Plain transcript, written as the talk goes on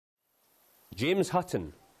James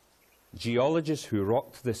Hutton, geologist who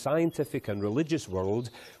rocked the scientific and religious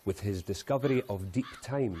world with his discovery of deep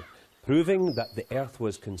time, proving that the Earth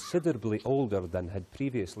was considerably older than had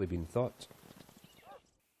previously been thought.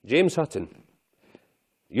 James Hutton,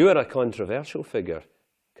 you are a controversial figure,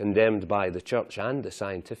 condemned by the church and the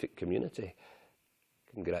scientific community.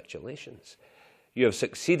 Congratulations. You have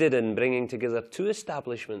succeeded in bringing together two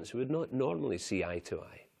establishments who would not normally see eye to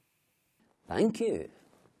eye. Thank you.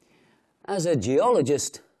 As a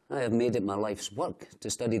geologist, I have made it my life's work to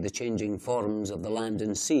study the changing forms of the land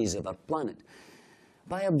and seas of our planet.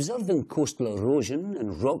 By observing coastal erosion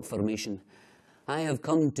and rock formation, I have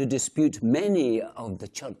come to dispute many of the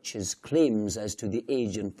Church's claims as to the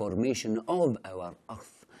age and formation of our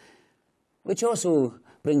Earth, which also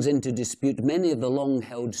brings into dispute many of the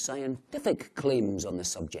long-held scientific claims on the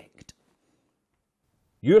subject.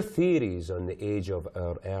 Your theories on the age of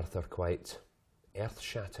our Earth are quite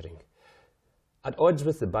earth-shattering. At odds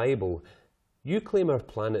with the Bible, you claim our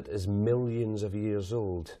planet is millions of years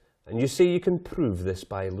old, and you say you can prove this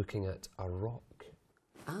by looking at a rock.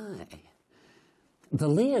 Aye. The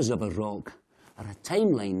layers of a rock are a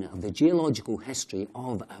timeline of the geological history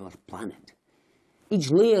of our planet. Each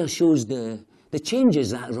layer shows the changes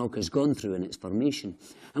that rock has gone through in its formation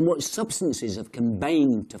and what substances have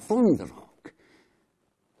combined to form the rock.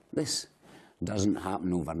 This doesn't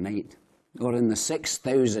happen overnight, or in the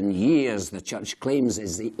 6,000 years the Church claims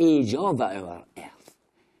is the age of our Earth.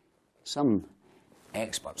 Some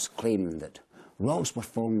experts claim that rocks were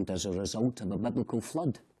formed as a result of a biblical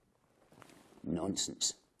flood.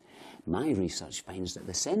 Nonsense. My research finds that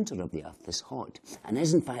the centre of the Earth is hot and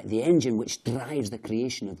is in fact the engine which drives the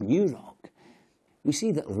creation of new rock. We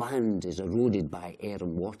see that land is eroded by air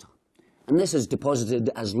and water, and this is deposited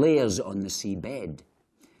as layers on the seabed.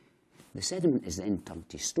 The sediment is then turned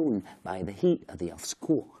to stone by the heat of the Earth's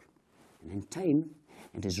core, and in time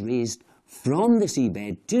it is raised from the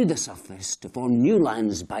seabed to the surface to form new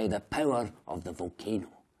lands by the power of the volcano.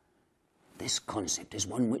 This concept is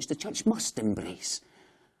one which the Church must embrace.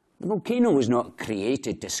 The volcano was not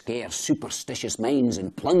created to scare superstitious minds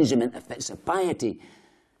and plunge them into fits of piety.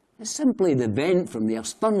 It's simply the vent from the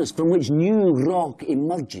Earth's furnace from which new rock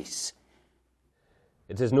emerges.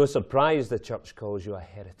 It is no surprise the Church calls you a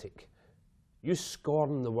heretic. You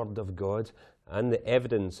scorn the Word of God and the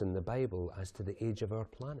evidence in the Bible as to the age of our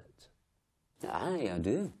planet. Aye, I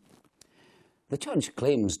do. The Church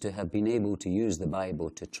claims to have been able to use the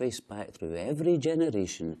Bible to trace back through every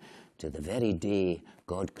generation to the very day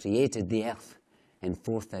God created the earth in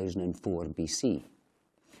 4004 BC,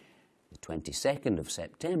 the 22nd of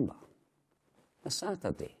September, a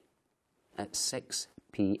Saturday, at 6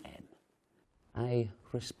 p.m. I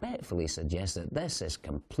respectfully suggest that this is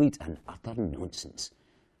complete and utter nonsense.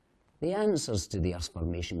 The answers to the Earth's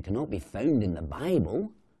formation cannot be found in the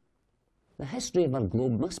Bible. The history of our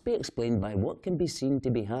globe must be explained by what can be seen to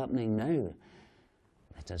be happening now.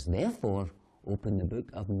 Let us therefore open the book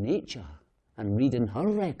of nature and read in her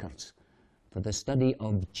records, for the study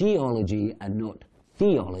of geology and not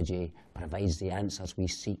theology provides the answers we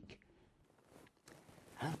seek.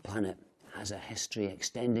 Our planet has a history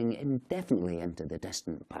extending indefinitely into the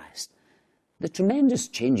distant past. The tremendous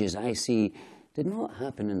changes I see did not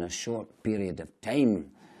happen in a short period of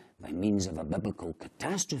time by means of a biblical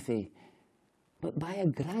catastrophe, but by a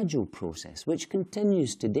gradual process which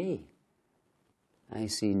continues today. I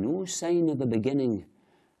see no sign of a beginning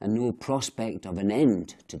and no prospect of an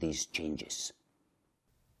end to these changes.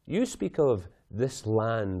 You speak of this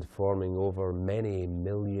land forming over many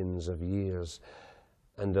millions of years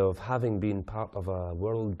and of having been part of a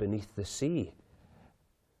world beneath the sea.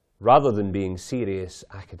 Rather than being serious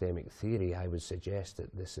academic theory, I would suggest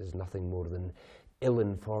that this is nothing more than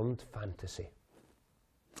ill-informed fantasy.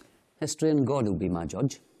 History and God will be my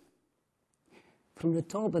judge. From the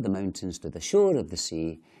top of the mountains to the shore of the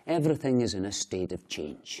sea, everything is in a state of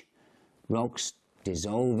change. Rocks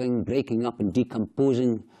dissolving, breaking up and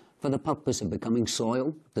decomposing for the purpose of becoming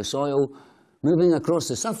soil, the soil moving across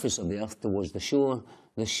the surface of the earth towards the shore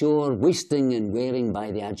wasting and wearing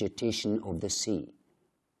by the agitation of the sea.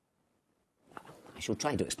 I shall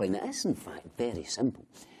try to explain that. It's in fact very simple.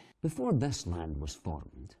 Before this land was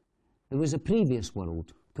formed, there was a previous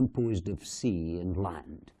world composed of sea and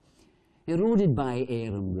land. Eroded by air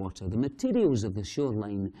and water, the materials of the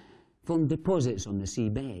shoreline formed deposits on the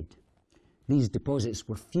seabed. These deposits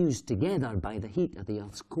were fused together by the heat of the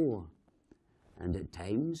Earth's core, and at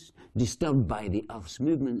times, disturbed by the Earth's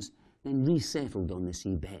movements, then resettled on the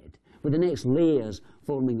seabed, with the next layers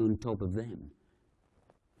forming on top of them.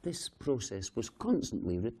 This process was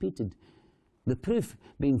constantly repeated, the proof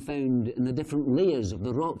being found in the different layers of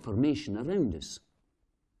the rock formation around us.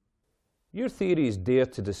 Your theories dare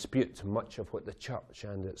to dispute much of what the Church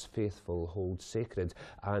and its faithful hold sacred,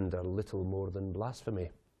 and are little more than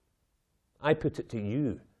blasphemy. I put it to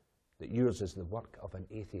you that yours is the work of an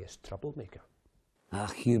atheist troublemaker.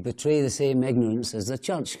 Ah, you betray the same ignorance as the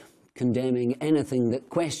Church, condemning anything that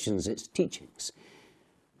questions its teachings.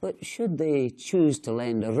 But should they choose to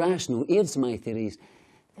lend a rational ear to my theories,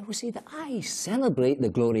 they will say that I celebrate the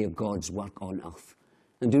glory of God's work on earth,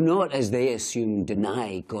 and do not, as they assume,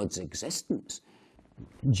 deny God's existence.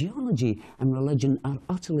 Geology and religion are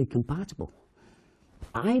utterly compatible.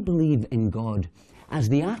 I believe in God as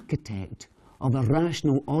the architect of a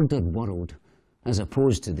rational, ordered world, as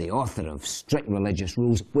opposed to the author of strict religious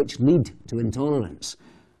rules which lead to intolerance,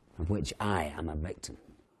 of which I am a victim.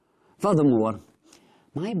 Furthermore,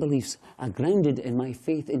 my beliefs are grounded in my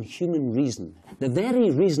faith in human reason, the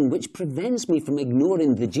very reason which prevents me from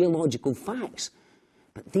ignoring the geological facts.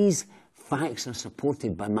 But these facts are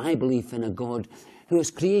supported by my belief in a God who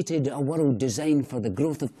has created a world designed for the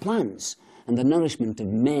growth of plants and the nourishment of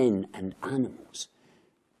men and animals.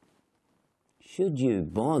 Should you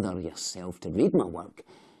bother yourself to read my work,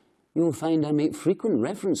 you will find I make frequent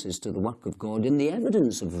references to the work of God in the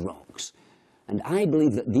evidence of rocks. And I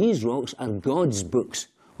believe that these rocks are God's books,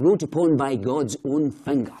 wrote upon by God's own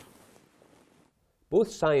finger. Both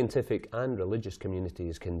scientific and religious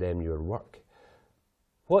communities condemn your work.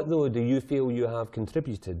 What, though, do you feel you have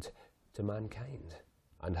contributed to mankind?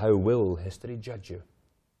 And how will history judge you?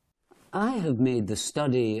 I have made the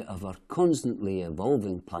study of our constantly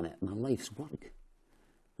evolving planet my life's work.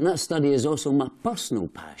 And that study is also my personal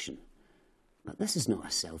passion. But this is not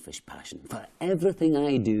a selfish passion, for everything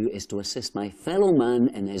I do is to assist my fellow man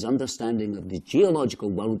in his understanding of the geological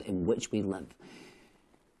world in which we live,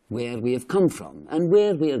 where we have come from and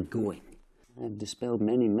where we are going. I've dispelled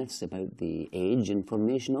many myths about the age and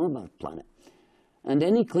formation of our planet, and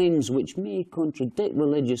any claims which may contradict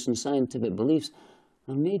religious and scientific beliefs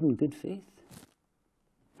are made in good faith.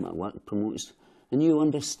 My work promotes a new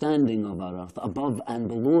understanding of our earth above and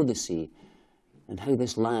below the sea, and how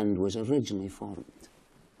this land was originally formed.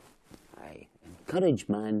 I encourage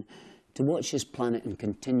man to watch his planet and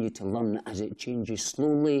continue to learn as it changes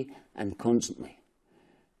slowly and constantly.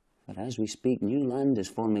 For as we speak, new land is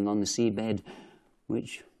forming on the seabed,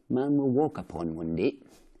 which man will walk upon one day.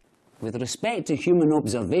 With respect to human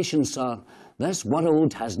observation, sir, this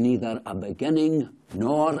world has neither a beginning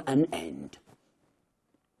nor an end.